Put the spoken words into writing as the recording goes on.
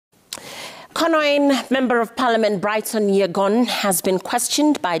Konoin Member of Parliament Brighton Yegon has been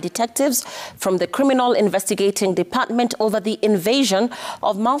questioned by detectives from the Criminal Investigating Department over the invasion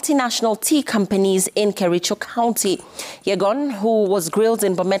of multinational tea companies in Kericho County. Yegon, who was grilled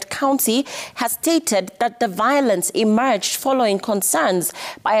in Bomet County, has stated that the violence emerged following concerns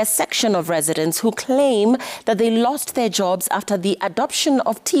by a section of residents who claim that they lost their jobs after the adoption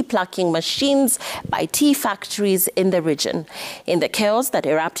of tea plucking machines by tea factories in the region. In the chaos that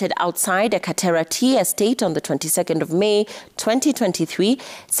erupted outside a Kericho tea estate on the 22nd of May 2023,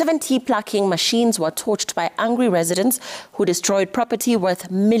 7 tea plucking machines were torched by angry residents who destroyed property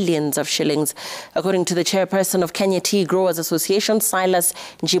worth millions of shillings. According to the chairperson of Kenya Tea Growers Association, Silas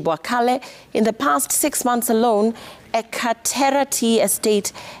Njibwakale, in the past 6 months alone, a Kericho tea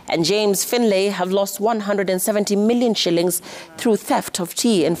estate and James Finlay have lost 170 million shillings through theft of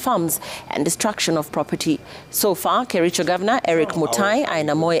tea in farms and destruction of property. So far, Kericho Governor Eric Mutai,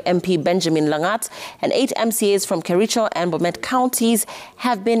 Ainamoi MP Benjamin Langat, and 8 MCAs from Kericho and Bomet counties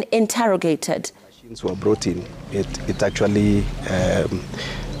have been interrogated. Machines were brought in. It actually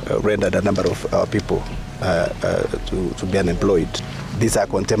rendered a number of people to be unemployed. These are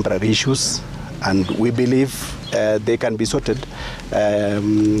contemporary issues, and we believe they can be sorted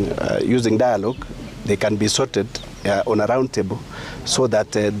using dialogue. They can be sorted on a round table so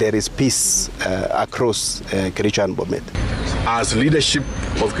that there is peace across Kericho and Bomet. As leadership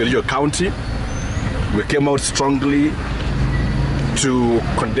of Kericho County, we came out strongly to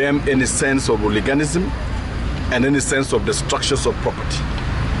condemn any sense of hooliganism and any sense of destructions of property.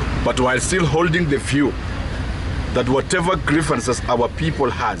 But while still holding the view that whatever grievances our people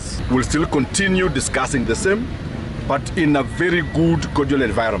has, we'll still continue discussing the same, but in a very good, cordial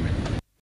environment.